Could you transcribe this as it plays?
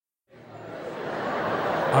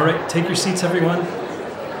All right, take your seats, everyone.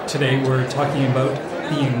 Today we're talking about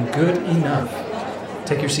being good enough.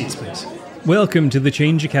 Take your seats, please. Welcome to the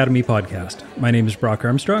Change Academy podcast. My name is Brock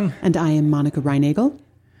Armstrong. And I am Monica Reinagel.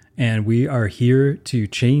 And we are here to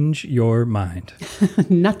change your mind.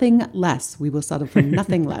 Nothing less. We will settle for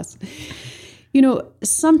nothing less. You know,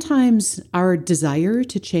 sometimes our desire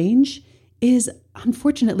to change is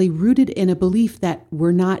unfortunately rooted in a belief that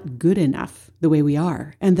we're not good enough the way we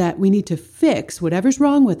are, and that we need to fix whatever's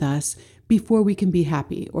wrong with us before we can be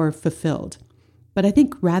happy or fulfilled. But I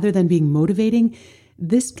think rather than being motivating,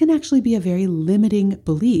 this can actually be a very limiting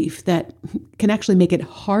belief that can actually make it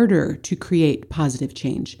harder to create positive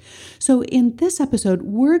change. So in this episode,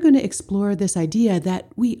 we're going to explore this idea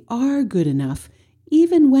that we are good enough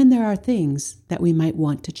even when there are things that we might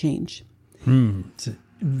want to change. It's a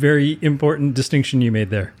very important distinction you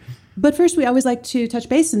made there. But first, we always like to touch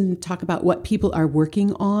base and talk about what people are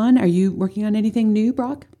working on. Are you working on anything new,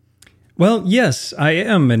 Brock? Well, yes, I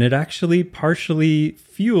am, and it actually partially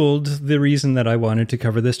fueled the reason that I wanted to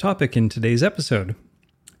cover this topic in today's episode.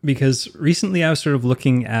 Because recently I was sort of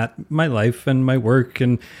looking at my life and my work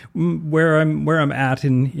and where I'm at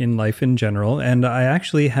in life in general, and I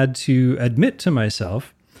actually had to admit to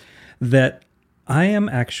myself that I am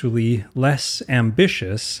actually less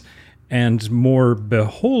ambitious and more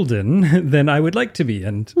beholden than I would like to be,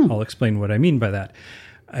 and I'll explain what I mean by that.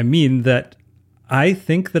 I mean that I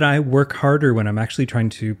think that I work harder when I'm actually trying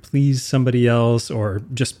to please somebody else or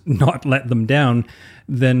just not let them down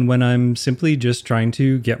than when I'm simply just trying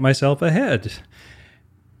to get myself ahead.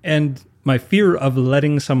 And my fear of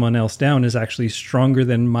letting someone else down is actually stronger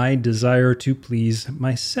than my desire to please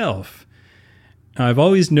myself. I've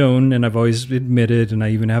always known and I've always admitted, and I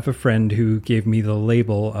even have a friend who gave me the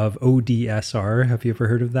label of ODSR. Have you ever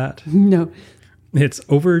heard of that? No. It's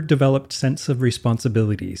overdeveloped sense of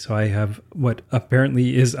responsibility. So I have what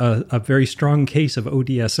apparently is a very strong case of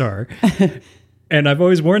ODSR. And I've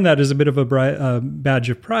always worn that as a bit of a badge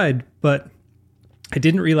of pride, but I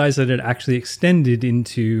didn't realize that it actually extended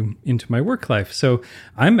into my work life. So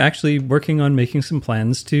I'm actually working on making some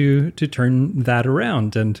plans to turn that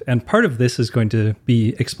around. And part of this is going to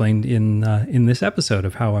be explained in this episode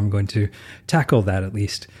of how I'm going to tackle that at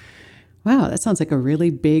least. Wow, that sounds like a really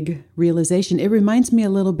big realization. It reminds me a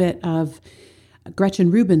little bit of Gretchen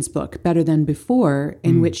Rubin's book, Better Than Before,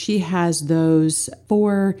 in which she has those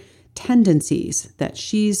 4 tendencies that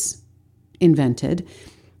she's invented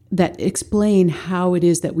that explain how it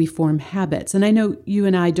is that we form habits. And I know you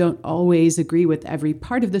and I don't always agree with every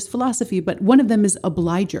part of this philosophy, but one of them is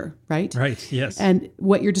obliger, right? Right, yes. And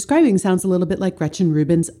what you're describing sounds a little bit like Gretchen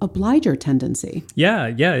Rubin's obliger tendency. Yeah,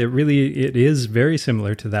 it is very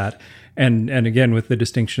similar to that. And again, with the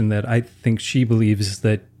distinction that I think she believes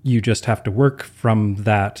that you just have to work from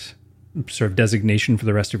that sort of designation for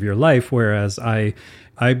the rest of your life, whereas I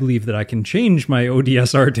believe that I can change my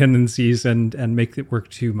ODSR tendencies and make it work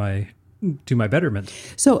to my betterment.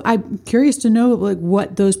 So I'm curious to know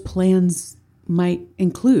what those plans might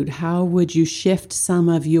include. How would you shift some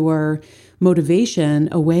of your motivation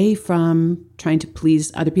away from trying to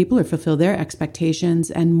please other people or fulfill their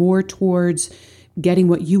expectations and more towards getting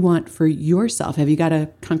what you want for yourself? Have you got a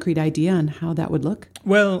concrete idea on how that would look?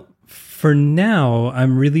 Well, for now,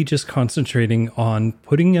 I'm really just concentrating on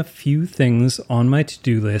putting a few things on my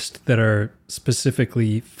to-do list that are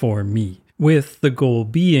specifically for me, with the goal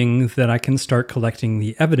being that I can start collecting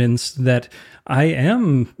the evidence that I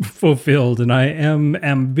am fulfilled and I am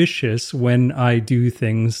ambitious when I do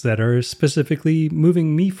things that are specifically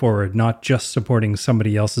moving me forward, not just supporting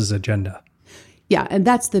somebody else's agenda. Yeah, and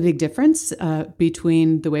that's the big difference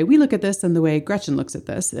between the way we look at this and the way Gretchen looks at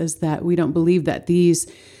this, is that we don't believe that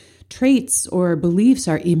these traits or beliefs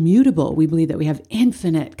are immutable. We believe that we have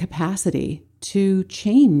infinite capacity to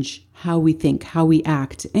change how we think, how we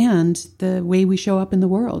act, and the way we show up in the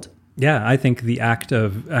world. Yeah, I think the act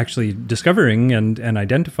of actually discovering and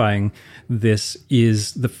identifying this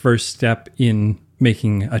is the first step in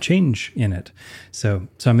making a change in it. So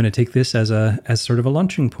I'm going to take this as sort of a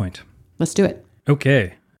launching point. Let's do it.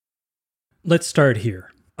 Okay. Let's start here.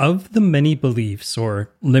 Of the many beliefs or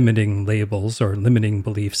limiting labels or limiting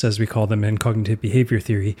beliefs, as we call them in cognitive behavior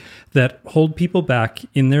theory, that hold people back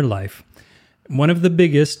in their life, one of the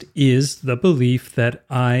biggest is the belief that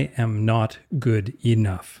I am not good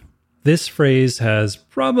enough. This phrase has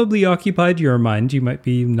probably occupied your mind. You might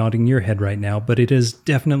be nodding your head right now, but it has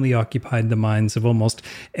definitely occupied the minds of almost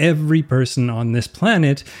every person on this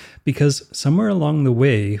planet, because somewhere along the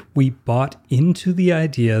way, we bought into the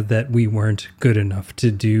idea that we weren't good enough to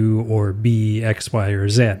do or be X, Y, or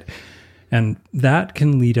Z. And that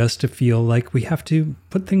can lead us to feel like we have to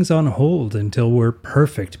put things on hold until we're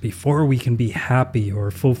perfect before we can be happy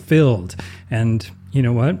or fulfilled. And you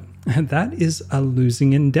know what? That is a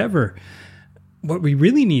losing endeavor. What we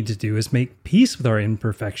really need to do is make peace with our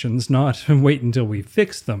imperfections, not wait until we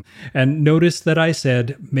fix them. And notice that I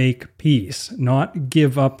said make peace, not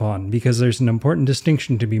give up on, because there's an important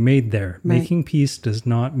distinction to be made there. Right. Making peace does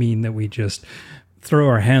not mean that we just throw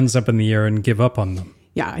our hands up in the air and give up on them.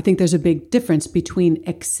 Yeah, I think there's a big difference between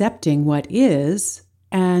accepting what is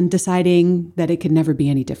and deciding that it could never be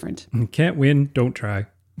any different. Can't win, don't try.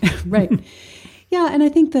 Right. Yeah, and I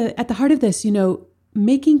think at the heart of this,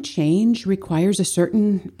 making change requires a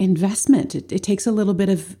certain investment. It takes a little bit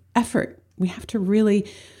of effort. We have to really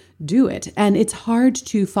do it. And it's hard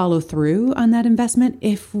to follow through on that investment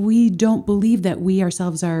if we don't believe that we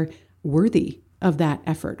ourselves are worthy of that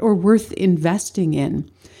effort or worth investing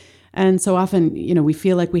in. And so often, we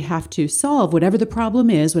feel like we have to solve whatever the problem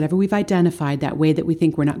is, whatever we've identified, that way that we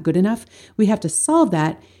think we're not good enough. We have to solve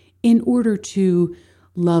that in order to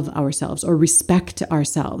love ourselves or respect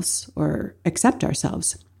ourselves or accept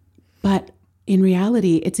ourselves. But in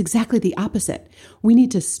reality, it's exactly the opposite. We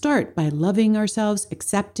need to start by loving ourselves,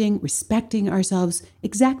 accepting, respecting ourselves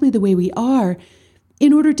exactly the way we are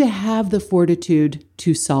in order to have the fortitude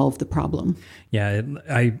to solve the problem. Yeah,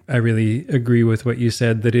 I really agree with what you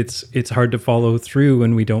said, that it's hard to follow through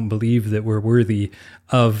when we don't believe that we're worthy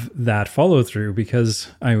of that follow through, because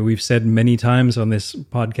we've said many times on this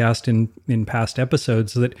podcast in past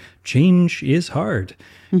episodes that change is hard.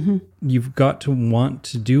 Mm-hmm. You've got to want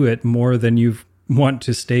to do it more than you want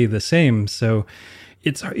to stay the same. So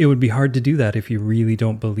it would be hard to do that if you really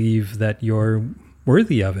don't believe that you're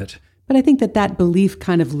worthy of it. But I think that belief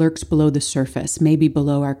kind of lurks below the surface, maybe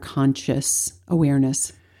below our conscious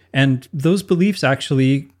awareness. And those beliefs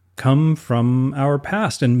actually come from our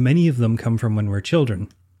past, and many of them come from when we're children.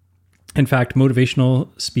 In fact, motivational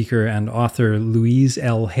speaker and author Louise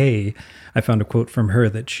L. Hay, I found a quote from her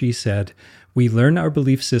that she said, "We learn our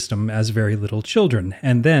belief system as very little children,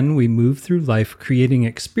 and then we move through life creating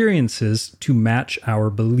experiences to match our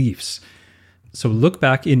beliefs." So look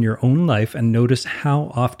back in your own life and notice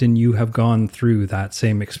how often you have gone through that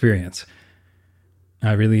same experience.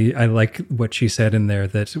 I like what she said in there,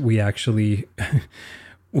 that we actually,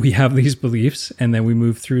 we have these beliefs and then we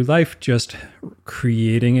move through life just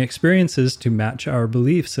creating experiences to match our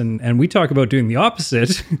beliefs. And we talk about doing the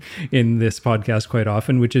opposite in this podcast quite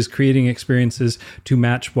often, which is creating experiences to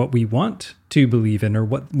match what we want to believe in or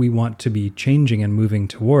what we want to be changing and moving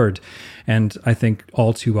toward. And I think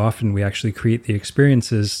all too often we actually create the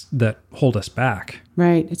experiences that hold us back.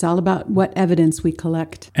 Right. It's all about what evidence we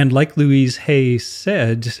collect. And like Louise Hay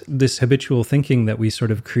said, this habitual thinking that we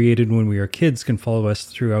sort of created when we were kids can follow us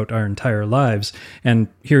throughout our entire lives. And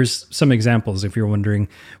here's some examples if you're wondering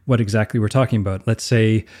what exactly we're talking about. Let's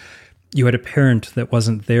say you had a parent that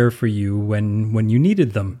wasn't there for you when you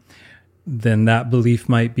needed them. Then that belief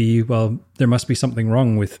might be, well, there must be something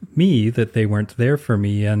wrong with me that they weren't there for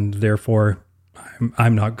me, and therefore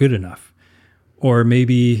I'm not good enough. Or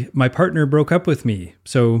maybe my partner broke up with me,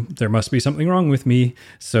 so there must be something wrong with me,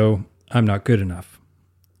 so I'm not good enough.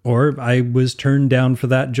 Or I was turned down for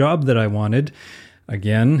that job that I wanted.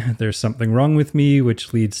 Again, there's something wrong with me,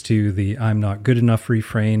 which leads to the I'm not good enough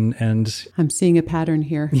refrain. And I'm seeing a pattern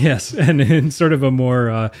here. Yes. And in sort of a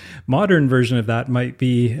more modern version of that might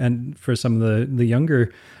be, and for some of the younger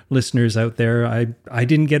listeners out there, I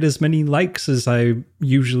didn't get as many likes as I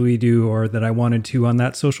usually do or that I wanted to on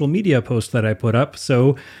that social media post that I put up.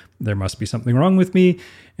 So there must be something wrong with me,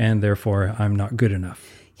 and therefore I'm not good enough.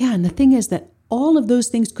 Yeah. And the thing is that all of those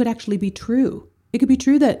things could actually be true. It could be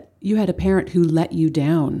true that you had a parent who let you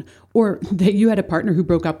down, or that you had a partner who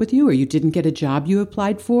broke up with you, or you didn't get a job you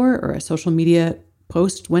applied for, or a social media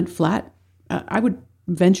post went flat. I would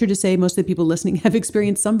venture to say most of the people listening have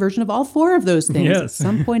experienced some version of all four of those things at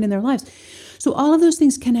some point in their lives. So all of those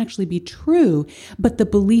things can actually be true, but the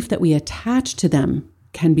belief that we attach to them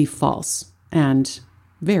can be false and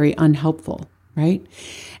very unhelpful, right?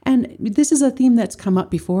 And this is a theme that's come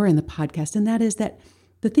up before in the podcast, and that is that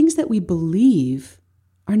the things that we believe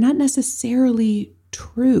are not necessarily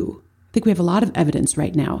true. I think we have a lot of evidence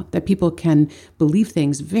right now that people can believe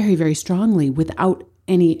things very, very strongly without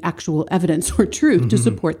any actual evidence or truth to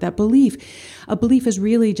support that belief. A belief is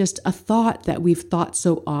really just a thought that we've thought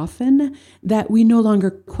so often that we no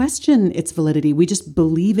longer question its validity. We just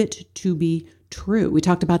believe it to be true. We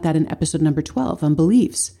talked about that in episode number 12 on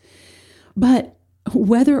beliefs. But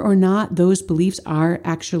whether or not those beliefs are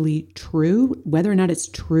actually true, whether or not it's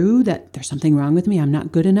true that there's something wrong with me, I'm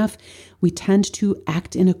not good enough, we tend to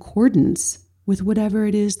act in accordance with whatever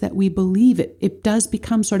it is that we believe. It does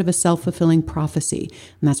become sort of a self-fulfilling prophecy.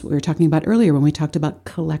 And that's what we were talking about earlier when we talked about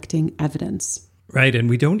collecting evidence. Right. And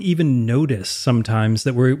we don't even notice sometimes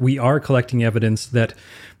that we are collecting evidence that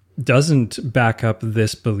doesn't back up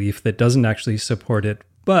this belief, that doesn't actually support it.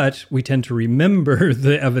 But we tend to remember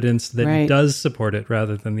the evidence that does support it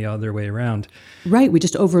rather than the other way around. Right. We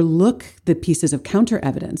just overlook the pieces of counter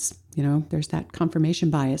evidence. There's that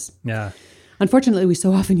confirmation bias. Yeah. Unfortunately, we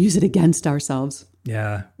so often use it against ourselves.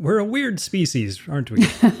 Yeah. We're a weird species, aren't we?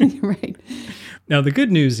 Right. Now, the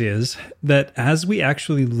good news is that as we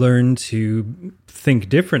actually learn to think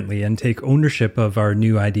differently and take ownership of our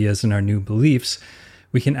new ideas and our new beliefs,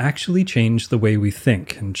 we can actually change the way we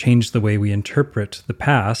think and change the way we interpret the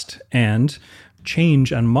past and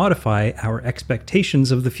change and modify our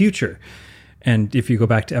expectations of the future. And if you go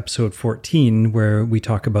back to episode 14, where we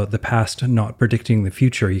talk about the past not predicting the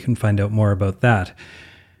future, you can find out more about that.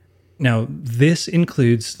 Now, this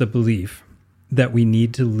includes the belief that we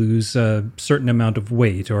need to lose a certain amount of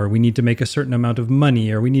weight, or we need to make a certain amount of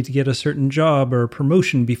money, or we need to get a certain job or a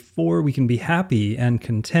promotion before we can be happy and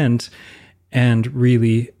content and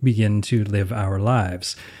really begin to live our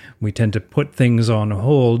lives. We tend to put things on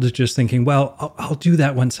hold, just thinking, well, I'll do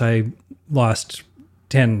that once I lost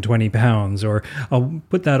 10, 20 pounds, or I'll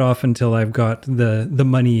put that off until I've got the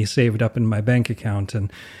money saved up in my bank account.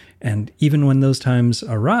 And even when those times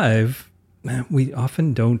arrive, we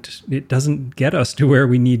often don't, it doesn't get us to where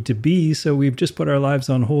we need to be. So we've just put our lives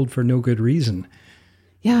on hold for no good reason.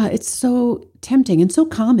 Yeah, it's so tempting and so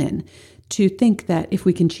common to think that if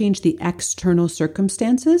we can change the external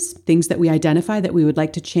circumstances, things that we identify that we would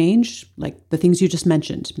like to change, like the things you just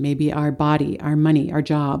mentioned, maybe our body, our money, our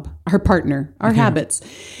job, our partner, our habits,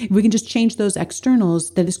 if we can just change those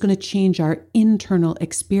externals, that it's going to change our internal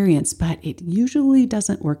experience. But it usually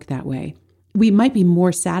doesn't work that way. We might be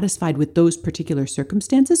more satisfied with those particular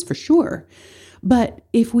circumstances for sure. But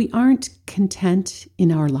if we aren't content in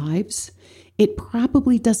our lives, it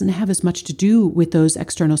probably doesn't have as much to do with those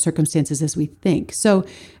external circumstances as we think. So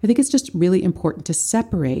I think it's just really important to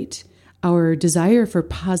separate our desire for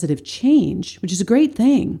positive change, which is a great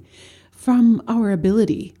thing, from our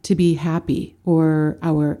ability to be happy or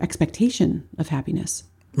our expectation of happiness.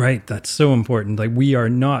 Right. That's so important. Like, we are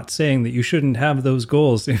not saying that you shouldn't have those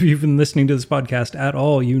goals. If you've been listening to this podcast at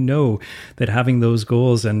all, you know that having those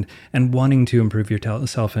goals and wanting to improve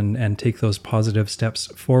yourself and take those positive steps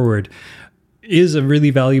forward is a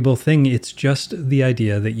really valuable thing. It's just the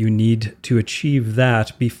idea that you need to achieve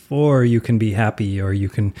that before you can be happy, or you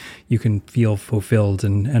can feel fulfilled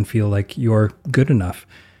and feel like you're good enough.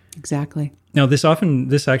 Exactly. Now, this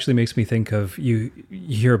actually makes me think of, you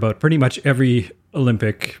hear about pretty much every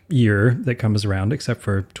Olympic year that comes around, except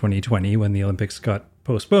for 2020 when the Olympics got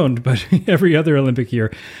postponed. But every other Olympic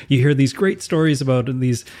year, you hear these great stories about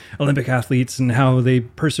these Olympic athletes and how they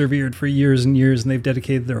persevered for years and years, and they've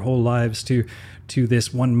dedicated their whole lives to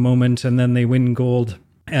this one moment, and then they win gold.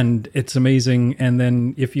 And it's amazing. And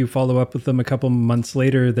then if you follow up with them a couple months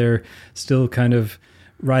later, they're still kind of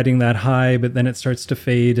riding that high, but then it starts to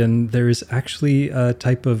fade. And there's actually a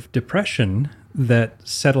type of depression that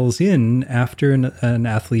settles in after an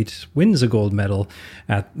athlete wins a gold medal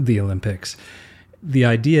at the Olympics. The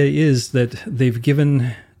idea is that they've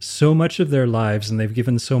given so much of their lives and they've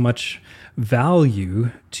given so much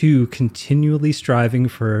value to continually striving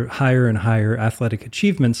for higher and higher athletic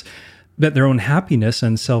achievements that their own happiness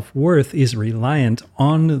and self-worth is reliant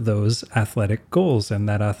on those athletic goals and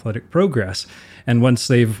that athletic progress. And once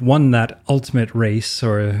they've won that ultimate race,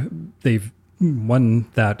 or they've won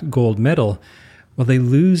that gold medal, well, they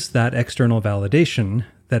lose that external validation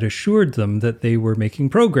that assured them that they were making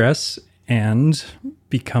progress and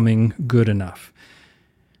becoming good enough.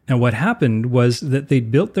 Now, what happened was that they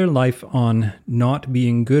built their life on not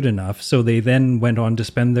being good enough, so they then went on to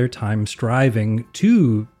spend their time striving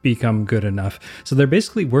to become good enough. So they're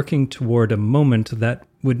basically working toward a moment that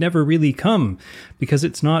would never really come, because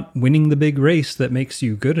it's not winning the big race that makes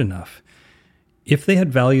you good enough. If they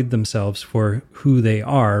had valued themselves for who they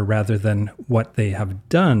are rather than what they have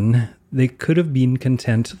done, they could have been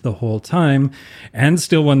content the whole time and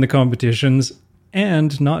still won the competitions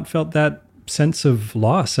and not felt that sense of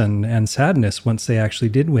loss and sadness once they actually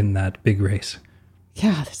did win that big race.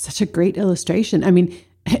 Yeah, that's such a great illustration. I mean,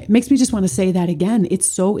 it makes me just want to say that again. It's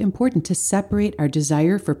so important to separate our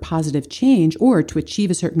desire for positive change or to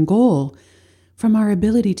achieve a certain goal from our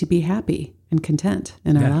ability to be happy and content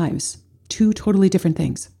in our lives. Two totally different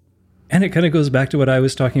things. And it kind of goes back to what I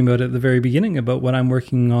was talking about at the very beginning about what I'm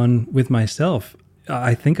working on with myself.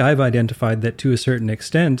 I think I've identified that to a certain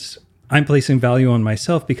extent, I'm placing value on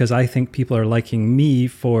myself because I think people are liking me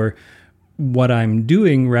for what I'm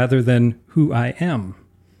doing rather than who I am.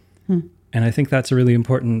 And I think that's a really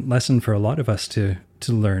important lesson for a lot of us to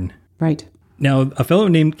learn. Right. Now, a fellow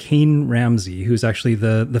named Kane Ramsey, who's actually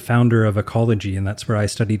the founder of ecology, and that's where I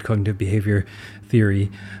studied cognitive behavior theory,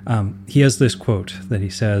 he has this quote that he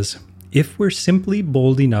says, "If we're simply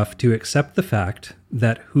bold enough to accept the fact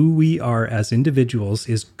that who we are as individuals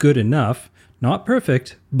is good enough, not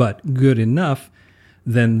perfect, but good enough,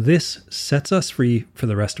 then this sets us free for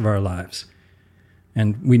the rest of our lives.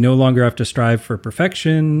 And we no longer have to strive for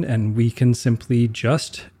perfection, and we can simply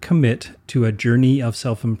just commit to a journey of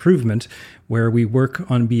self-improvement where we work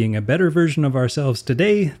on being a better version of ourselves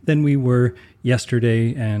today than we were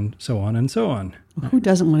yesterday, and so on and so on." Who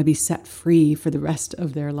doesn't want to be set free for the rest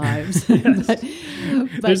of their lives? but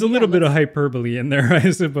There's a little bit of hyperbole in there,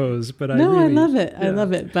 I suppose. But I love it. Yeah. I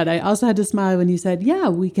love it. But I also had to smile when you said, yeah,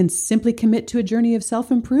 we can simply commit to a journey of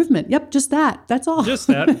self-improvement. Yep, just that. That's all. Just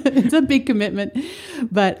that. It's a big commitment.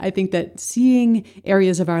 But I think that seeing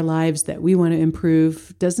areas of our lives that we want to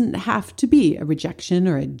improve doesn't have to be a rejection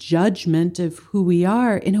or a judgment of who we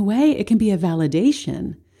are. In a way, it can be a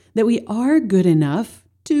validation that we are good enough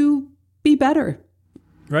to be better.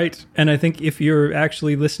 Right. And I think if you're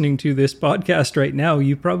actually listening to this podcast right now,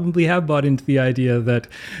 you probably have bought into the idea that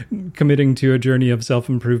committing to a journey of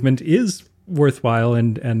self-improvement is worthwhile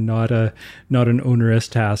and not an onerous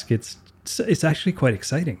task. It's actually quite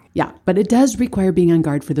exciting. Yeah, but it does require being on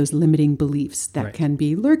guard for those limiting beliefs that can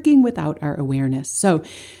be lurking without our awareness. So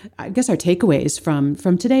I guess our takeaways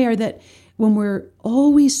from today are that when we're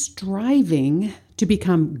always striving to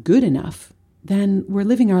become good enough, then we're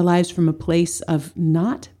living our lives from a place of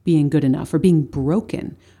not being good enough or being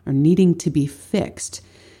broken or needing to be fixed.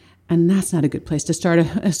 And that's not a good place to start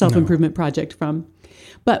a self-improvement project from.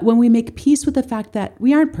 But when we make peace with the fact that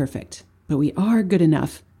we aren't perfect, but we are good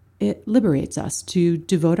enough, it liberates us to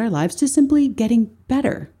devote our lives to simply getting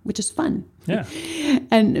better, which is fun. Yeah.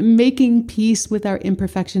 And making peace with our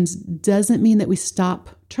imperfections doesn't mean that we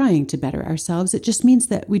stop trying to better ourselves. It just means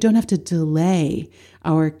that we don't have to delay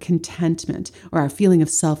our contentment or our feeling of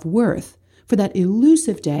self-worth for that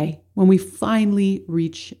elusive day when we finally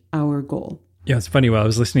reach our goal. Yeah, it's funny. While I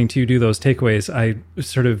was listening to you do those takeaways, I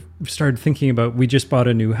sort of started thinking about, we just bought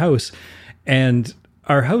a new house, and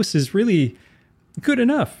our house is really good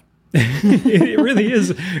enough. It really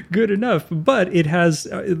is good enough, but it has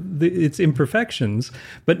its imperfections,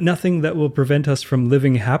 but nothing that will prevent us from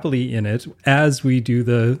living happily in it as we do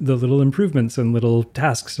the little improvements and little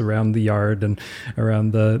tasks around the yard and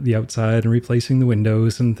around the outside and replacing the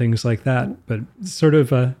windows and things like that. But sort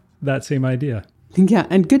of that same idea. Yeah,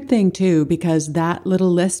 and good thing too, because that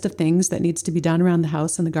little list of things that needs to be done around the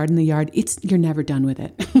house and the garden, the yard, you're never done with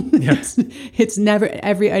it. Yes. It's never,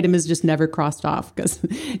 every item is just never crossed off because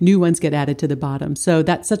new ones get added to the bottom. So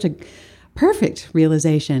that's such a perfect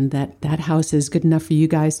realization that house is good enough for you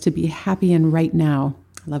guys to be happy in right now.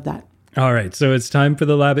 I love that. All right, so it's time for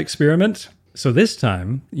the lab experiment. So this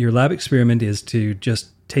time, your lab experiment is to just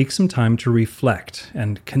take some time to reflect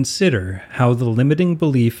and consider how the limiting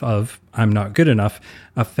belief of "I'm not good enough"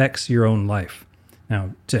 affects your own life.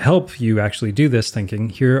 Now, to help you actually do this thinking,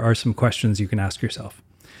 here are some questions you can ask yourself.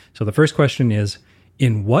 So the first question is,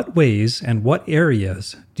 in what ways and what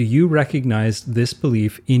areas do you recognize this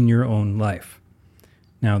belief in your own life?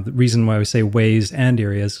 Now, the reason why we say ways and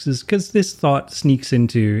areas is because this thought sneaks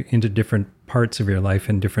into different parts of your life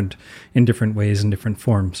in different ways and different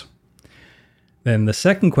forms. Then the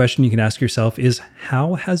second question you can ask yourself is,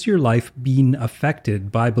 how has your life been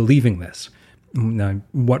affected by believing this? Now,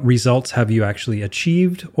 what results have you actually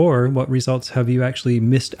achieved, or what results have you actually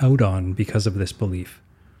missed out on because of this belief?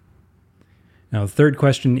 Now, the third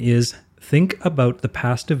question is, think about the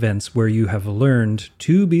past events where you have learned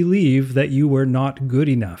to believe that you were not good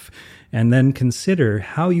enough, and then consider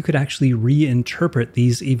how you could actually reinterpret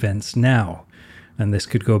these events now. And this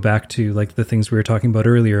could go back to like the things we were talking about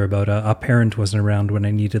earlier about a parent wasn't around when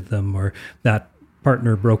I needed them, or that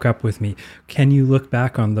partner broke up with me. Can you look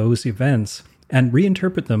back on those events and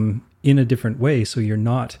reinterpret them in a different way so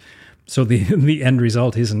the end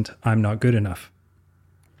result isn't "I'm not good enough"?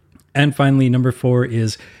 And finally, number 4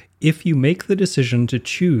 is, if you make the decision to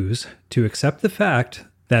choose to accept the fact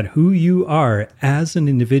that who you are as an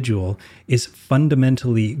individual is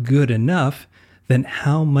fundamentally good enough, then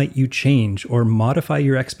how might you change or modify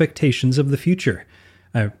your expectations of the future?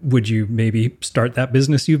 Would you maybe start that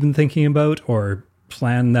business you've been thinking about, or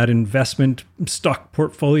plan that investment stock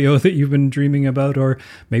portfolio that you've been dreaming about, or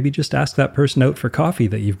maybe just ask that person out for coffee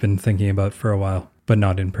that you've been thinking about for a while, but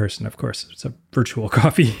not in person, of course. It's a virtual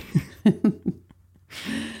coffee.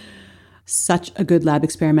 Such a good lab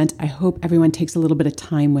experiment. I hope everyone takes a little bit of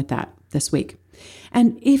time with that. this week.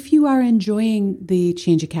 And if you are enjoying the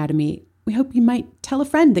Change Academy, we hope you might tell a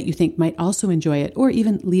friend that you think might also enjoy it, or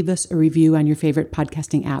even leave us a review on your favorite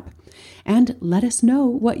podcasting app. And let us know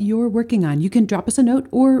what you're working on. You can drop us a note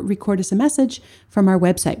or record us a message from our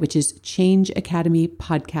website, which is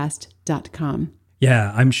changeacademypodcast.com.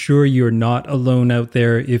 Yeah, I'm sure you're not alone out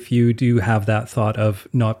there if you do have that thought of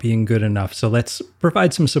not being good enough. So let's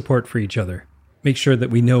provide some support for each other. Make sure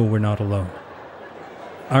that we know we're not alone.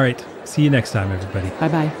 All right, see you next time, everybody.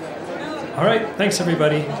 Bye-bye. All right, thanks,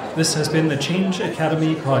 everybody. This has been the Change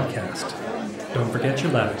Academy podcast. Don't forget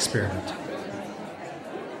your lab experiment.